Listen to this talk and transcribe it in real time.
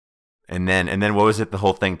And then what was it? The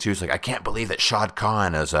whole thing too. It's like, I can't believe that Shad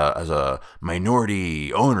Khan, as a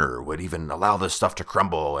minority owner, would even allow this stuff to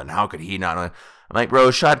crumble. And how could he not? I'm like,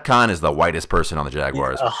 bro, Shad Khan is the whitest person on the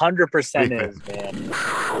Jaguars. 100% is, man.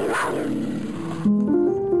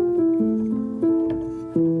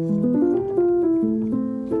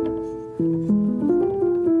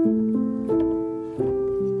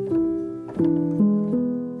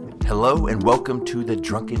 Hello and welcome to the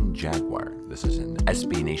Drunken Jaguar. This is an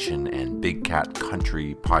SB Nation and Big Cat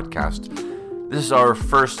Country podcast. This is our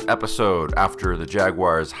first episode after the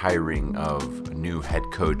Jaguars' hiring of new head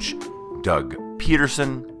coach Doug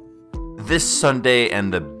Peterson. This Sunday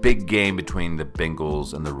and the big game between the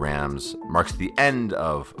Bengals and the Rams marks the end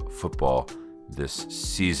of football this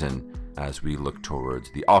season as we look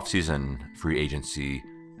towards the offseason, free agency,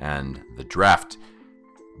 and the draft.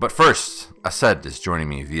 But first, Ased is joining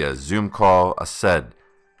me via Zoom call. Ased,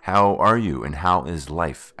 how are you and how is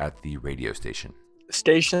life at the radio station?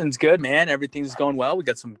 Station's good, man. Everything's going well. We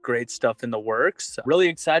got some great stuff in the works. Really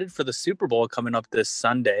excited for the Super Bowl coming up this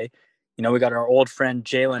Sunday. You know, we got our old friend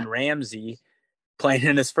Jalen Ramsey playing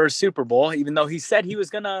in his first Super Bowl, even though he said he was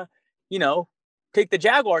going to, take the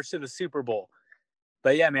Jaguars to the Super Bowl.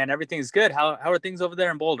 But yeah, man, everything's good. How are things over there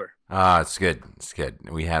in Boulder? It's good. It's good.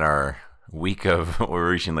 We had our week of, we're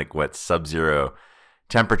reaching sub-zero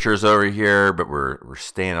temperatures over here, but we're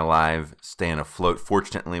staying alive, staying afloat.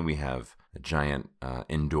 Fortunately, we have a giant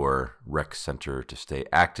indoor rec center to stay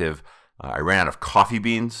active. I ran out of coffee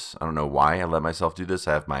beans. I don't know why I let myself do this.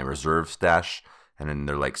 I have my reserve stash, and then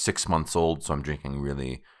they're like 6 months old, so I'm drinking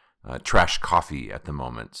really trash coffee at the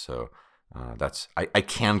moment. So I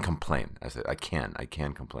can complain. I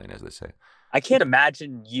can complain, as they say. I can't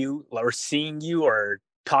imagine you or seeing you or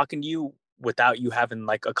talking to you without you having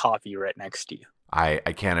like a coffee right next to you. I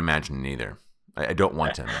can't imagine either. I don't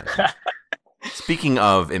want to imagine. Speaking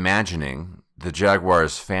of imagining, the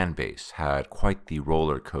Jaguars fan base had quite the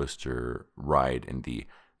roller coaster ride in the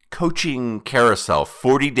coaching carousel.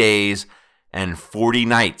 40 days and 40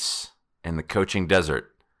 nights in the coaching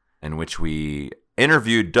desert, in which we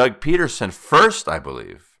interviewed Doug Peterson first, I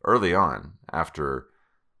believe, early on after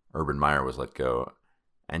Urban Meyer was let go,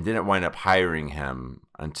 and didn't wind up hiring him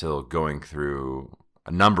until going through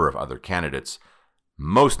a number of other candidates,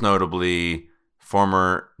 most notably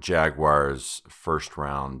former Jaguars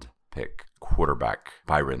first-round pick quarterback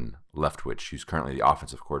Byron Leftwich, who's currently the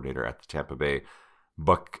offensive coordinator at the Tampa Bay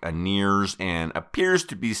Buccaneers and appears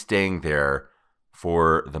to be staying there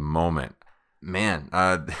for the moment. Man,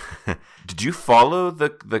 did you follow the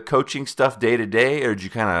coaching stuff day to day, or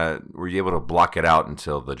were you able to block it out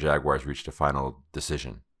until the Jaguars reached a final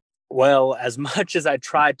decision? Well, as much as I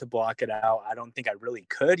tried to block it out, I don't think I really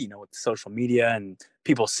could, with social media and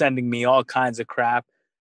people sending me all kinds of crap.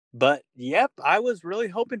 But yep, I was really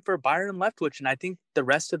hoping for Byron Leftwich, and I think the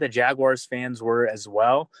rest of the Jaguars fans were as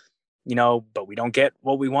well. But we don't get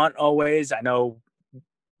what we want always. I know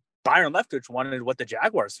Byron Leftwich wanted what the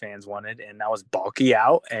Jaguars fans wanted, and that was bulky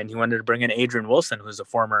out, and he wanted to bring in Adrian Wilson, who's a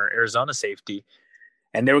former Arizona safety,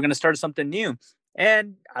 and they were going to start something new.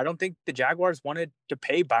 And I don't think the Jaguars wanted to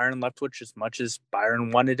pay Byron Leftwich as much as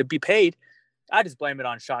Byron wanted to be paid. I just blame it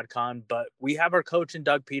on Shad Khan, but we have our coach in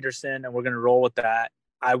Doug Peterson, and we're going to roll with that.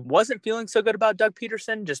 I wasn't feeling so good about Doug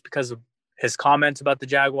Peterson just because of his comments about the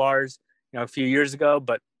Jaguars, a few years ago,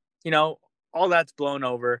 but, all that's blown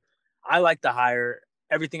over. I like the hire.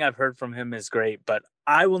 Everything I've heard from him is great, but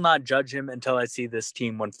I will not judge him until I see this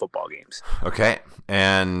team win football games. Okay.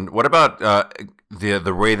 And what about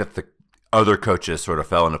the way that the other coaches sort of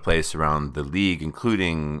fell into place around the league,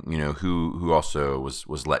 including, who also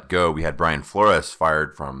was let go? We had Brian Flores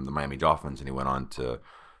fired from the Miami Dolphins, and he went on to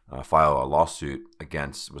file a lawsuit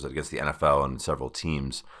against the NFL and several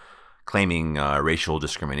teams, claiming racial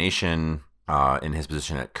discrimination in his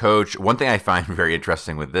position at coach. One thing I find very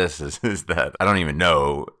interesting with this is that I don't even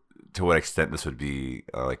know to what extent this would be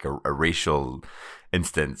like a racial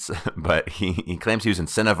instance, but he claims he was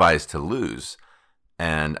incentivized to lose.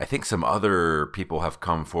 And I think some other people have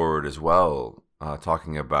come forward as well,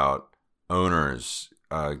 talking about owners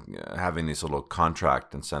having these little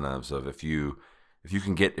contract incentives of if you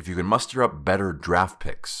can muster up better draft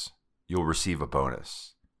picks, you'll receive a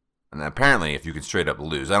bonus. And apparently, if you can straight up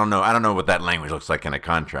lose, I don't know what that language looks like in a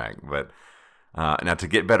contract, but now to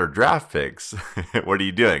get better draft picks, what are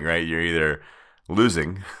you doing, right? You're either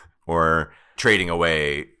losing or trading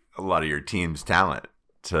away a lot of your team's talent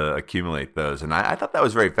to accumulate those. And I thought that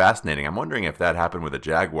was very fascinating. I'm wondering if that happened with the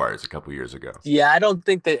Jaguars a couple years ago. Yeah, I don't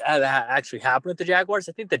think that actually happened with the Jaguars.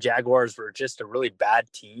 I think the Jaguars were just a really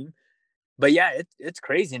bad team. But yeah, it's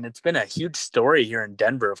crazy. And it's been a huge story here in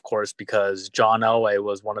Denver, of course, because John Elway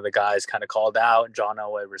was one of the guys kind of called out. John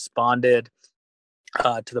Elway responded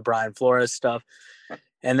to the Brian Flores stuff.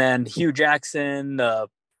 And then Hugh Jackson, I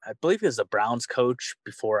believe he was the Browns coach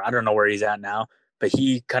before. I don't know where he's at now, but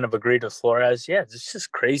he kind of agreed with Flores. Yeah, it's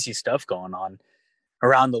just crazy stuff going on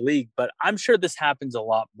around the league. But I'm sure this happens a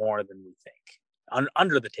lot more than we think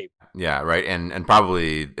under the table. Yeah, right. And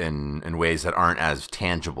probably in ways that aren't as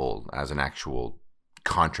tangible as an actual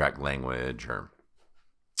contract language or,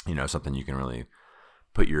 something you can really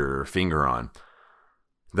put your finger on.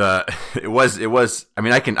 It was I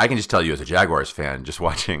mean, I can just tell you as a Jaguars fan, just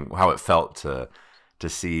watching how it felt to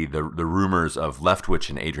see the rumors of Leftwich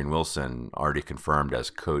and Adrian Wilson already confirmed as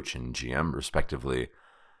coach and GM respectively.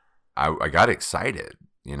 I got excited,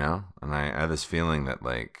 and I had this feeling that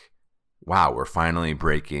wow, we're finally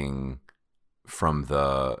breaking from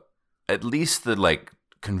at least the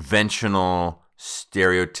conventional,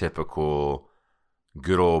 stereotypical,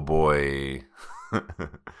 good old boy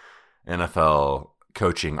NFL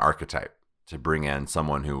coaching archetype to bring in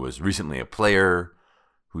someone who was recently a player,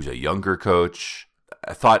 who's a younger coach.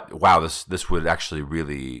 I thought, wow, this would actually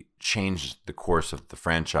really change the course of the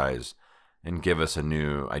franchise and give us a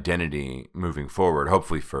new identity moving forward,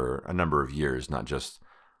 hopefully for a number of years, not just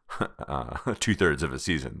 2/3 of a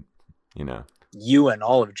season, You and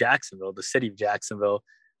all of Jacksonville, the city of Jacksonville,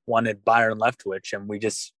 wanted Byron Leftwich, and we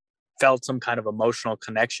just felt some kind of emotional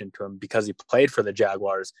connection to him because he played for the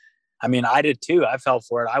Jaguars. I mean, I did too. I fell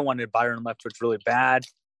for it. I wanted Byron Leftwich really bad.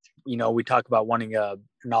 We talk about wanting an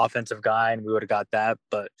offensive guy, and we would have got that.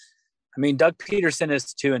 But, I mean, Doug Peterson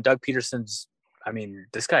is too, and Doug Peterson's,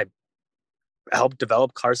 this guy helped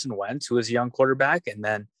develop Carson Wentz, who was a young quarterback, and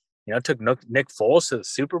then, took Nick Foles to the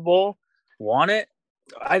Super Bowl, won it.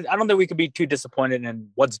 I don't think we could be too disappointed,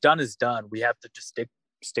 and what's done is done. We have to just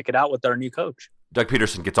stick it out with our new coach. Doug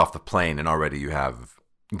Peterson gets off the plane, and already you have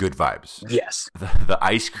good vibes. Yes. The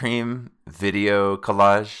ice cream video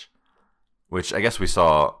collage, which I guess we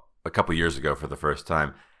saw a couple years ago for the first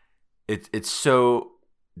time, it's so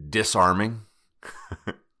disarming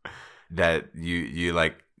that you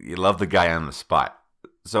love the guy on the spot.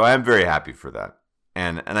 So I am very happy for that.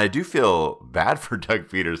 And I do feel bad for Doug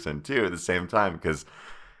Peterson too at the same time, because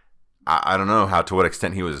I don't know to what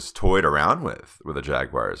extent he was toyed around with the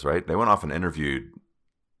Jaguars, right? They went off and interviewed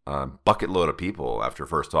a bucket load of people after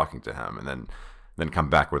first talking to him, and then come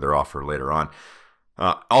back with their offer later on.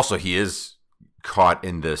 Also, he is caught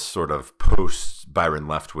in this sort of post Byron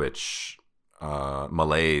Leftwich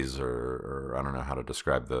malaise, or I don't know how to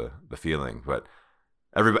describe the feeling, but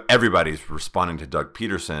everybody's responding to Doug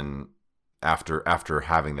Peterson after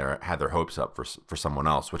having had their hopes up for someone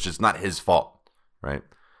else, which is not his fault, right?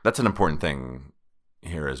 That's an important thing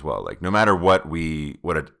here as well. No matter what we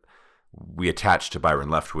attach to Byron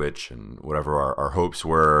Leftwich and whatever our hopes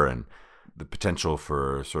were, and the potential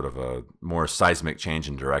for sort of a more seismic change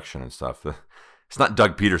in direction and stuff, it's not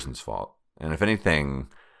Doug Peterson's fault. And if anything,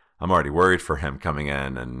 I'm already worried for him coming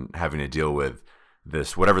in and having to deal with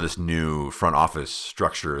whatever this new front office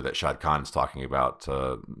structure that Shad Khan's talking about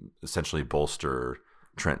to essentially bolster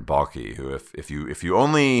Trent Baalke, who if you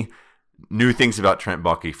only knew things about Trent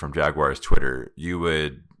Baalke from Jaguars Twitter,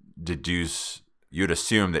 you'd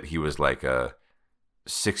assume that he was like a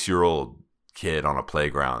 6-year-old kid on a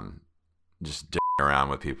playground just dicking around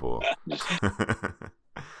with people.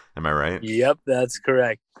 Am I right? Yep, that's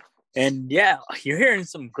correct. And yeah, you're hearing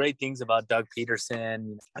some great things about Doug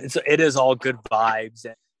Peterson. It is all good vibes,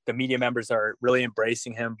 and the media members are really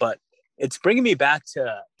embracing him. But it's bringing me back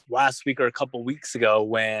to last week or a couple weeks ago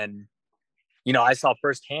when, I saw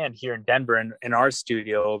firsthand here in Denver in our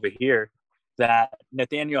studio over here that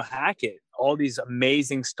Nathaniel Hackett, all these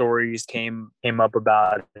amazing stories came up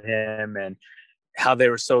about him and how they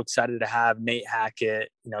were so excited to have Nate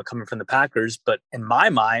Hackett, coming from the Packers. But in my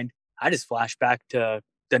mind, I just flashed back to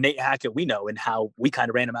the Nate Hackett we know and how we kind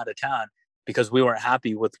of ran him out of town because we weren't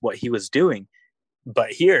happy with what he was doing.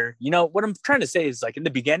 But here, what I'm trying to say is in the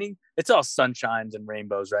beginning, it's all sunshines and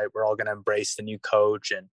rainbows, right? We're all going to embrace the new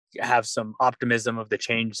coach and have some optimism of the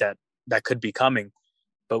change that could be coming.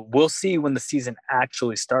 But we'll see when the season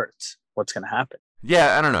actually starts what's going to happen.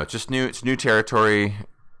 Yeah, I don't know. It's new territory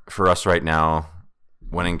for us right now.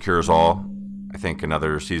 Winning cures all. I think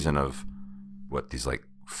another season of these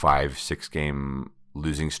 5-6 game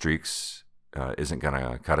losing streaks isn't going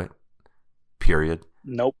to cut it, period.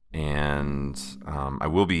 Nope. And I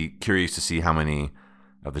will be curious to see how many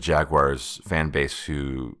of the Jaguars fan base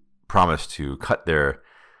who promise to cut their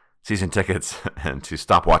season tickets and to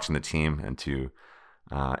stop watching the team and to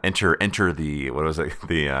enter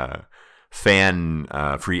the fan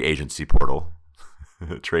free agency portal,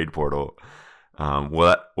 trade portal,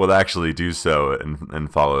 will actually do so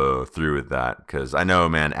and follow through with that. Because I know,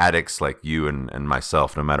 man, addicts like you and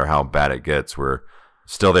myself, no matter how bad it gets, we're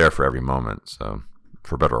still there for every moment. So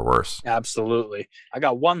for better or worse. Absolutely. I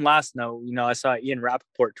got one last note. I saw Ian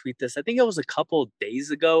Rappaport tweet this. I think it was a couple of days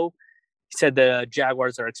ago. He said the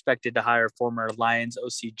Jaguars are expected to hire former Lions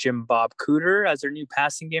OC Jim Bob Cooter as their new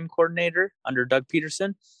passing game coordinator under Doug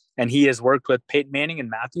Peterson. And he has worked with Peyton Manning and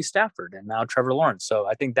Matthew Stafford and now Trevor Lawrence. So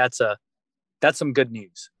I think that's some good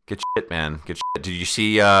news. Good shit, man. Good shit. Did you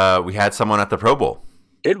see we had someone at the Pro Bowl?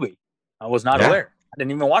 Did we? I was not aware. I didn't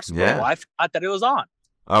even watch the Pro Bowl. I forgot that it was on.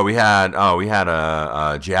 We had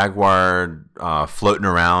a Jaguar floating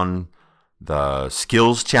around the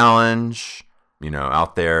skills challenge,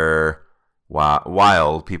 out there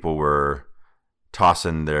while people were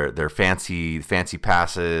tossing their fancy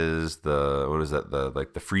passes, the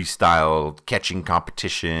freestyle catching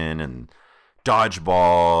competition and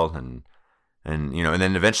dodgeball and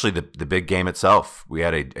then eventually the big game itself. We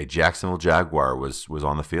had a Jacksonville Jaguar was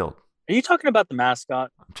on the field. Are you talking about the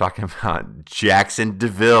mascot? I'm talking about Jackson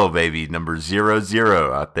DeVille, baby, number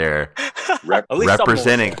 00 out there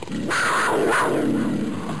representing.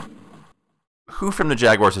 Who from the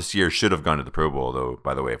Jaguars this year should have gone to the Pro Bowl, though,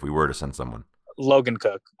 by the way, if we were to send someone? Logan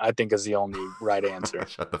Cook, I think, is the only right answer.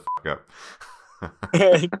 Shut the fuck up.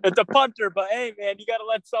 It's a punter, but hey, man, you got to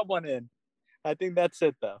let someone in. I think that's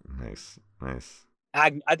it, though. Nice.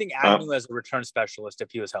 I think Agnew as a return specialist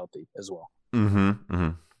if he was healthy as well.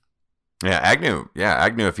 Yeah, Agnew,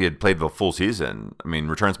 if he had played the full season, I mean,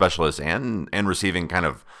 return specialist and receiving kind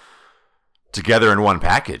of together in one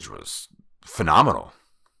package was phenomenal.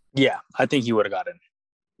 Yeah, I think he would have gotten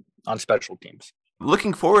on special teams.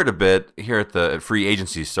 Looking forward a bit here at the free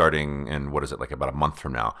agency starting in, about a month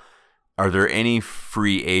from now, are there any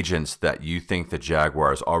free agents that you think the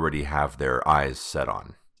Jaguars already have their eyes set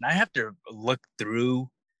on? I have to look through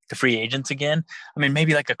the free agents again. I mean,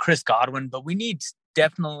 maybe like a Chris Godwin, but we need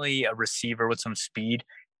definitely a receiver with some speed.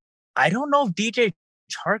 I don't know if DJ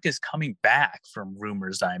Chark is coming back from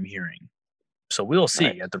rumors I'm hearing. So we'll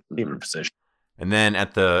see at the receiver position. And then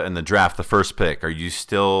in the draft, the first pick, are you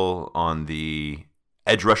still on the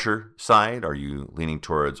edge rusher side? Are you leaning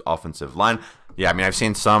towards offensive line? Yeah, I mean, I've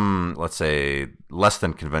seen some, let's say, less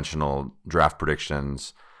than conventional draft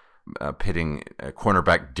predictions pitting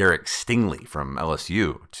cornerback Derek Stingley from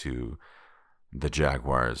LSU to the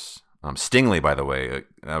Jaguars. Stingley, by the way,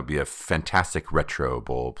 that would be a fantastic retro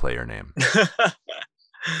bowl player name.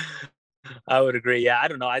 I would agree. Yeah, I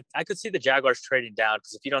don't know. I could see the Jaguars trading down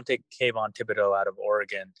because if you don't take Kayvon Thibodeau out of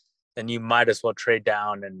Oregon, then you might as well trade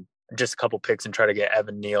down and just a couple picks and try to get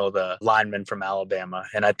Evan Neal, the lineman from Alabama.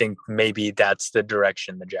 And I think maybe that's the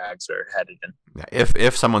direction the Jags are headed in. Yeah,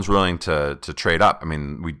 if someone's willing to trade up, I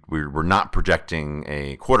mean, we're not projecting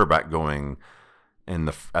a quarterback going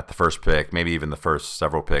at the first pick, maybe even the first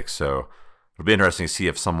several picks. So it'll be interesting to see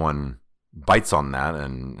if someone bites on that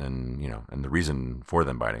and the reason for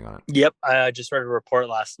them biting on it. Yep. I just read a report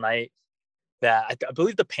last night that I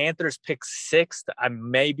believe the Panthers pick 6th. I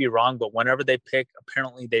may be wrong, but whenever they pick,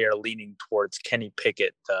 apparently they are leaning towards Kenny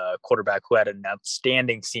Pickett, the quarterback who had an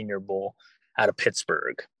outstanding Senior Bowl out of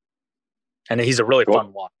Pittsburgh. And he's a really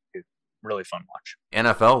fun watch, dude. Really fun watch.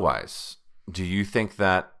 NFL-wise, do you think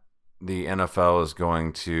that the NFL is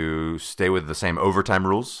going to stay with the same overtime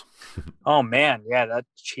rules? Oh, man. Yeah, that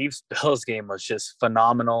Chiefs-Bills game was just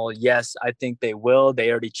phenomenal. Yes, I think they will.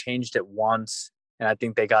 They already changed it once, and I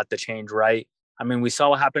think they got the change right. I mean, we saw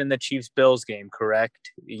what happened in the Chiefs-Bills game,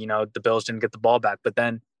 correct? The Bills didn't get the ball back. But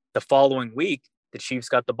then the following week, the Chiefs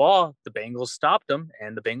got the ball, the Bengals stopped them,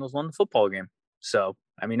 and the Bengals won the football game. So,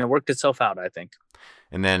 I mean, it worked itself out, I think.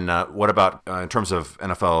 And then what about in terms of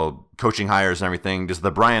NFL coaching hires and everything? Does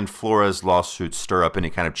the Brian Flores lawsuit stir up any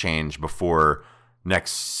kind of change before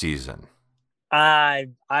next season?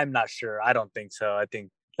 I'm not sure. I don't think so. I think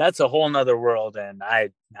that's a whole nother world, and I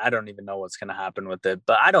don't even know what's going to happen with it,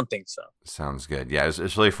 but I don't think so. Sounds good. Yeah,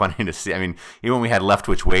 it's really funny to see. I mean, even when we had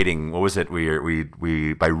Leftwich waiting, what was it?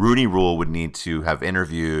 We by Rooney Rule would need to have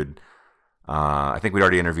interviewed. I think we'd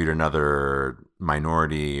already interviewed another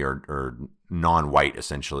minority or non-white,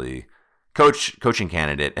 essentially, coaching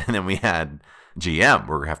candidate, and then we had GM.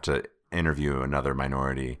 We're going to have to interview another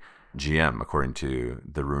minority GM according to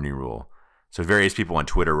the Rooney Rule. So various people on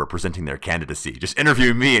Twitter were presenting their candidacy. Just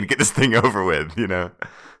interview me and get this thing over with,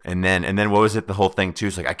 And then what was it? The whole thing too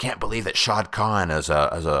is like, I can't believe that Shad Khan as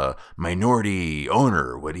a minority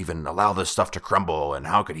owner would even allow this stuff to crumble. And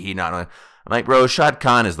how could he not? I'm like, bro, Shad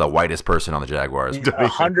Khan is the whitest person on the Jaguars.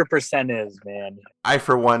 100% is, man. I,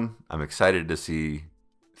 for one, I'm excited to see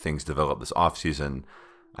things develop this offseason.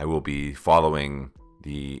 I will be following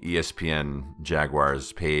the ESPN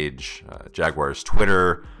Jaguars page, Jaguars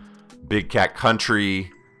Twitter, Big Cat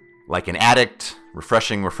Country, like an addict,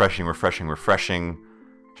 refreshing,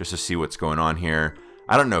 just to see what's going on here.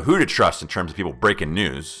 I don't know who to trust in terms of people breaking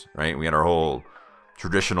news, right? We had our whole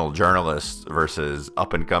traditional journalists versus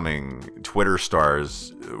up-and-coming Twitter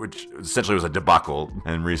stars, which essentially was a debacle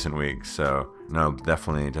in recent weeks. So, no,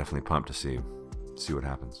 definitely pumped to see what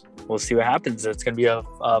happens. We'll see what happens. It's going to be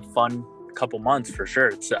a fun couple months for sure.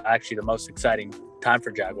 It's actually the most exciting time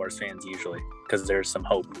for Jaguars fans usually because there's some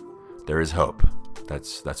hope. There is hope.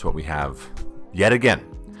 That's what we have yet again.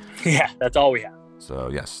 Yeah, that's all we have. So,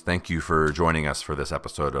 yes, thank you for joining us for this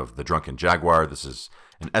episode of The Drunken Jaguar. This is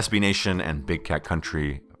an SB Nation and Big Cat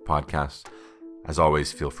Country podcast. As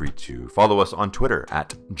always, feel free to follow us on Twitter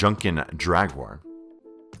at JunkinJaguar.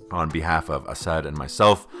 On behalf of Asad and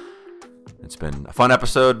myself, it's been a fun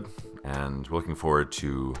episode, and we're looking forward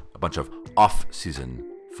to a bunch of off-season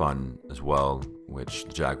fun as well, which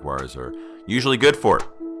the Jaguars are usually good for.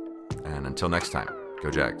 And until next time,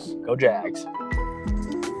 go Jags. Go Jags.